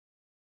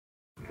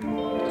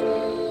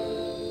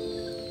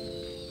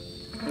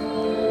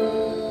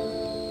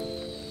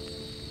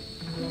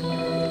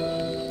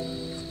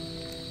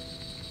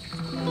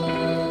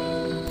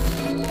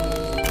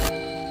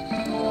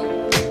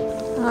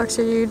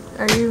Max,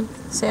 are you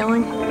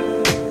sailing?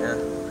 Yeah.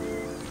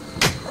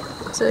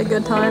 Is it a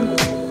good time?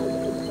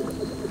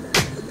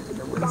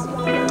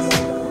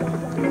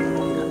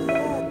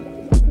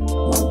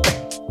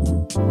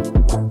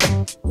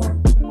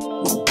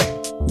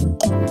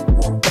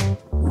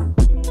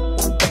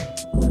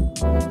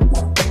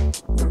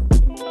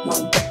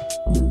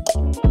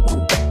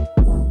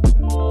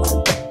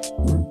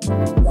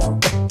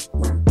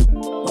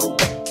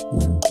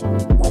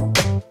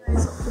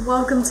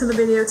 Welcome to the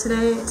video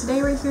today.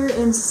 Today we're here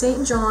in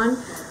St. John,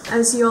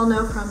 as you all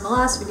know from the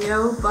last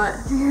video, but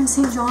we're here in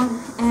St. John,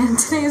 and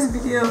today's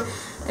video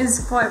is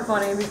quite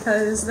funny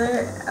because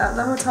at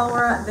the hotel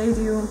we're at, they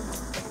do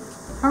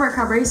hermit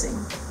crab racing.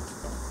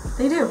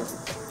 They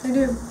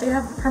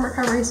have hermit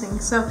crab racing.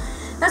 So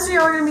that's what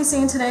you're going to be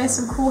seeing today,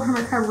 some cool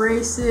hermit crab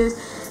races.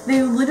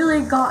 They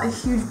literally got a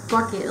huge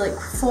bucket, like,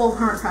 full of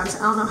hermit crabs.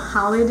 I don't know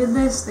how they did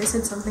this. They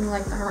said something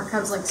like the hermit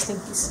crabs like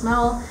stinky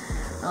smell,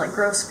 or like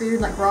gross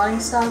food, like rotting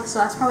stuff, so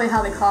that's probably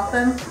how they caught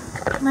them.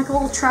 Like a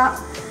little trap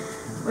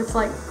with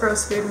like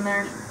gross food in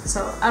there,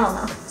 so I don't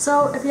know.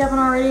 So if you haven't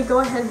already, go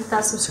ahead and hit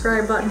that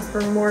subscribe button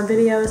for more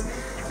videos,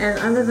 and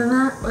other than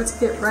that, let's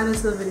get right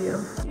into the video.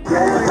 Oh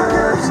my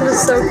gosh, this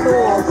is so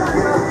cool.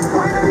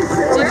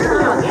 Dude, you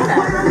don't need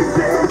that.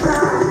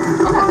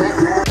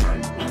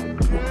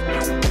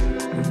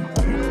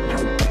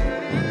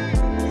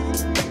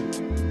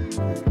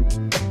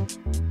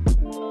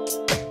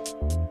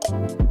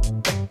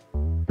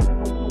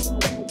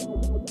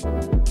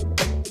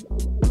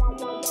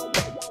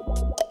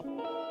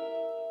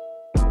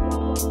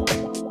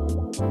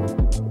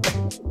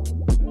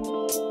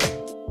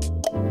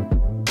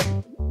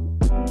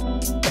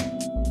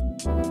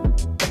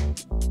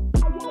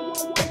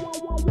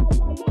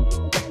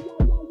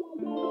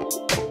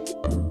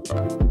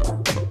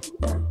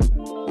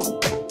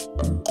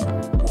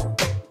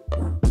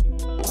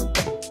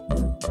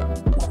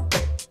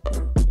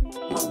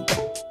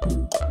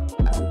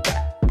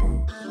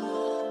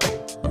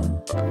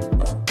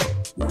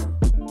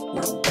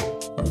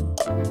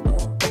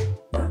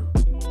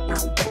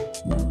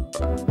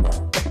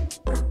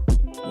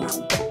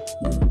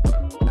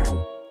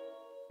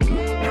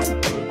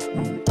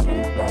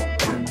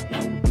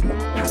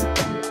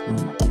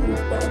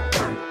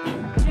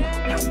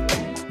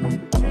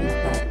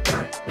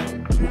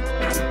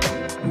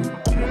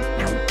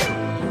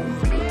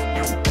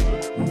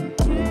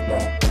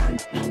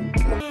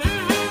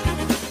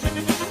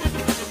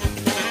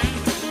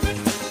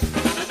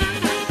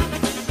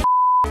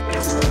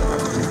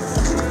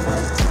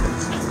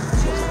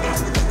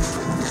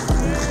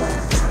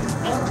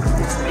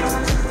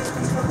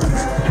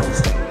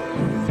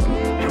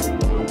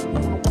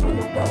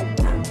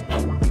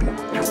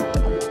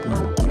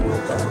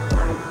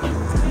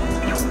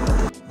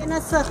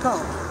 Circle.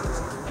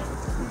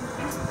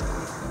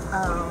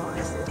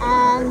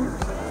 And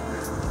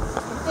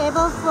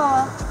able for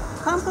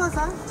come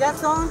closer.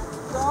 Just don't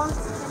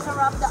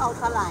interrupt the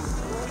outer line.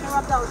 Don't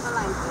interrupt the outer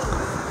line,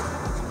 please.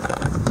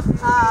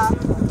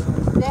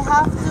 They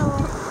have to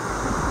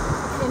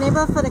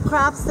enable for the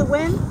crabs to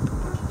win.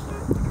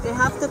 They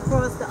have to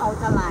cross the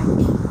outer line.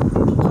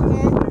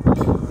 Okay.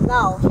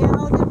 Now here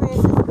how the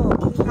races go.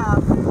 We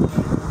have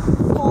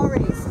 4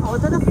 races. Out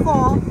of the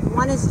 4,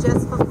 1 is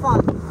just for fun.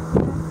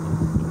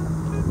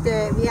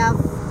 We have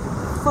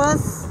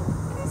first,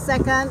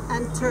 second,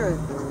 and third.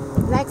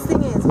 Next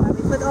thing is when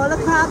we put all the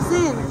crabs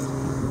in,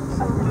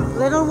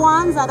 little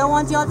ones, I don't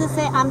want y'all to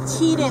say I'm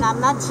cheating. I'm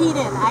not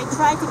cheating. I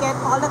try to get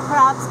all the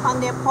crabs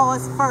on their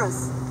paws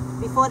first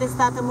before they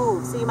start to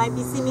move. So you might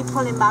be seeing me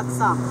pulling back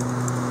some.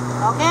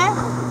 Okay?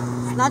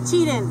 It's not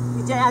cheating.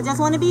 I just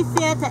want to be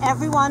fair to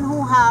everyone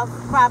who have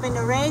crab in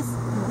the race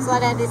so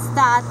that they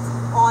start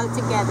all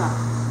together.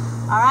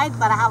 Alright,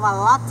 but I have a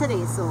lot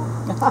today, so.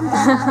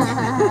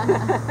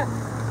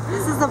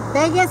 This is the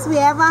biggest we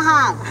ever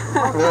had.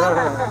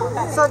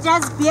 Okay? So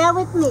just bear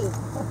with me.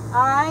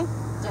 Alright?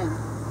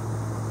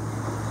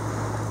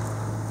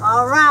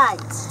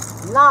 Alright.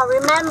 Now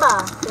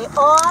remember, they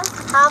all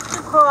have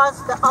to cross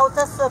the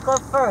outer circle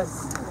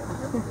first.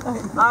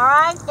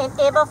 Alright? In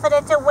able for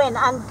them to win.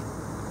 And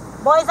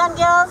boys and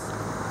girls,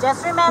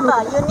 just remember,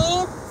 you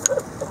need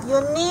to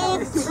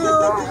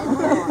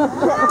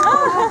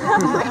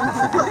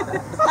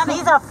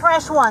these are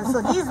fresh ones,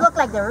 so these look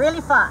like they're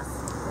really fast.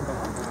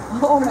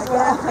 Oh my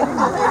god.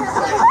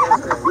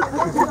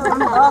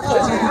 Okay,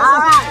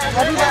 alright.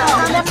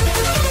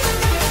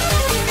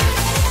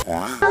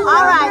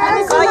 Alright, let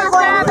me see you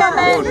going to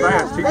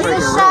this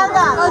is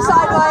Sheldon. Go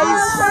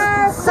sideways.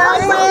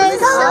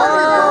 Sideways.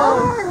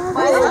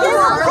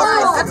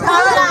 That's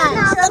Caroline.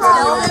 Slip.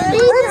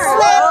 Who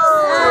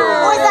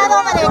is that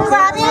over there?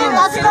 Krabby?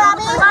 That's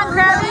Krabby? Come on,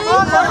 Krabby.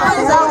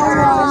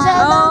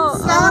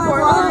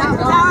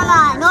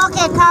 Caroline.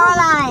 Okay,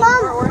 Caroline.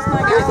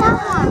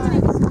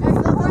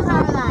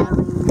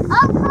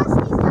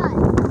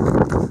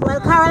 Well,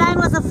 Caroline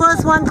was the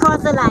first one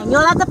across the line.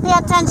 You'll have to pay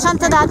attention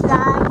to that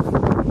guy.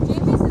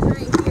 JP's is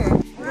right here.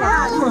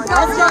 Yeah.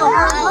 Let's go.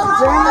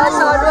 Alright,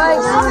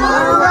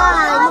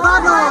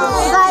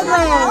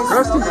 Sideways.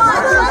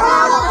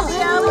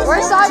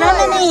 We're sideways.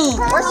 Germany.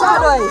 We're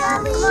sideways.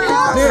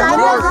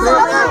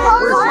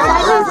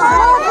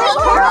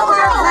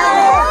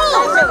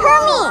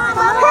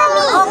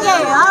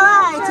 Okay, all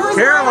right.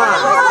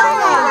 Caroline.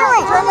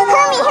 Caroline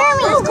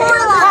again.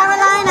 Caroline.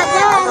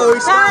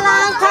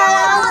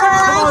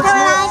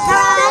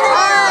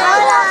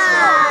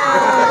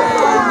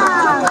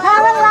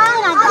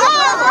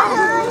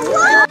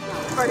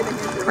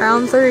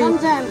 Round 3.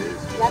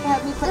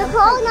 They're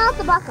crawling out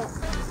the bucket.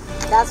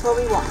 That's what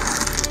we want.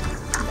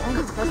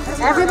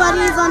 Everybody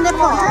is on the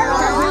floor.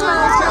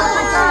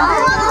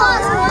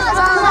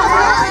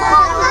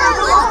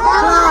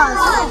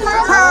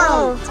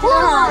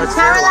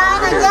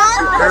 Caroline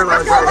again.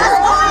 Caroline's right here.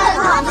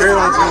 Caroline's going to Get it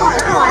up. Get it up. Get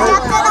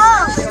it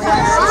up.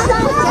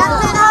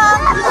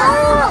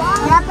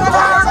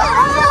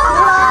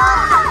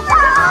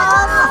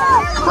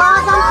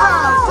 Claws and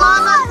pearls.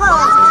 Claws and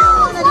pearls.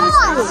 One of these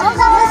two.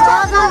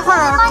 Claws and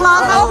pearls.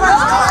 Claws and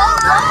pearls.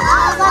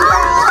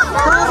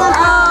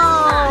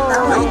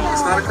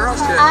 It's not a cross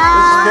check. Oh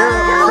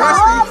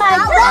my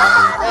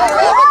God!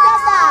 We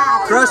did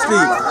that.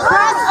 Krusty.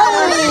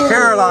 Krusty.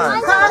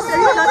 Caroline.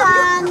 Krusty.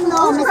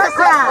 No, Mr.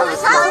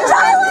 Krabs.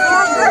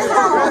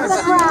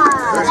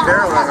 There's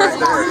Caroline right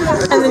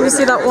there. And then you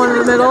see that one in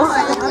the middle.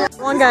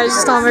 One guy is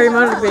just not very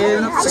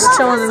motivated, just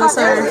chilling in the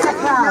center.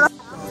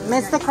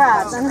 Mr.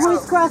 Krabs. And who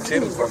is Krusty?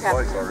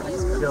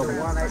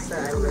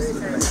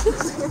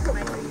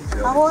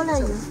 How old are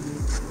you?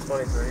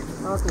 23.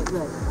 Okay,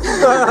 good.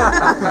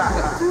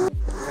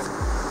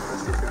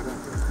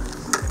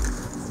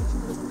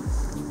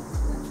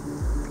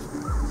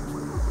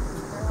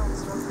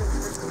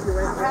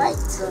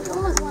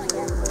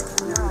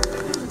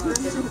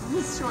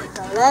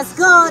 Let's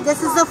go.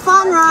 This is a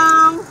fun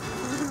round.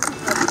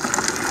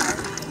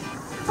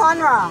 Fun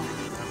round.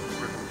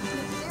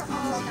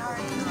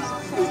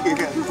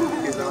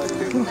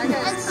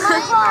 It's my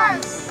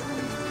horse.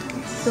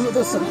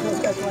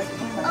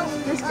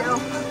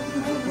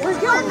 Where's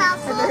Gil? And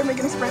they're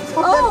making a sprint.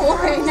 Oh,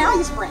 okay, now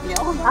you sprint, Gil.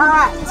 All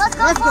right,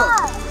 let's go.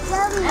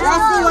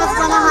 Let's see what's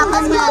gonna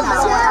happen here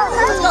now.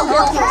 Tatum,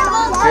 where's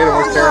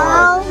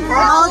Caroline?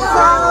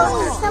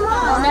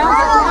 Now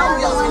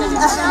Gil's gonna do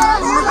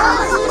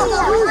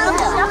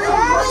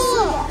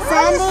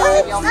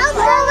Sandy, Now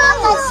Caroline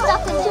got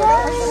stuck in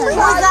here.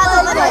 who's that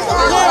over there?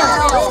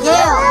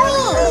 Gail.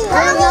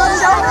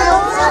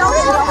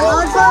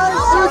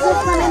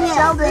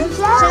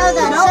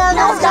 Sheldon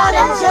got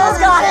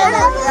it.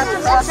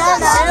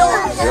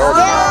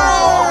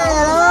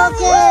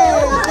 Okay.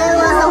 Gail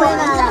was the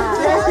winner.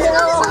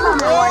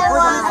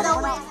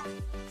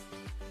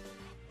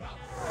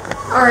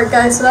 Alright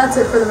guys, so that's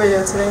it for the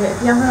video today.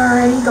 If you haven't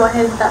already, go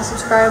ahead and hit that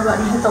subscribe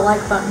button, hit the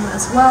like button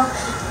as well.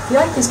 If you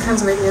like these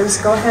kinds of videos,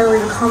 go ahead and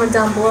leave a comment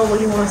down below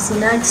what you want to see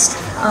next.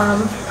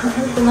 Other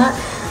than that,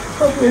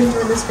 hope you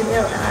enjoyed this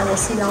video, and I will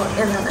see y'all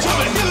in the next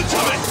one.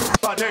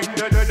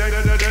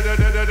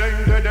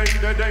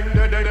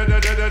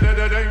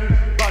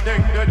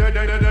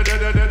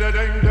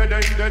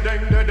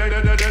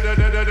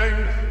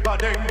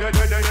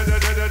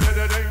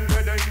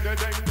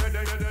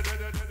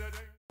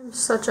 I'm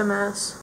such a mess.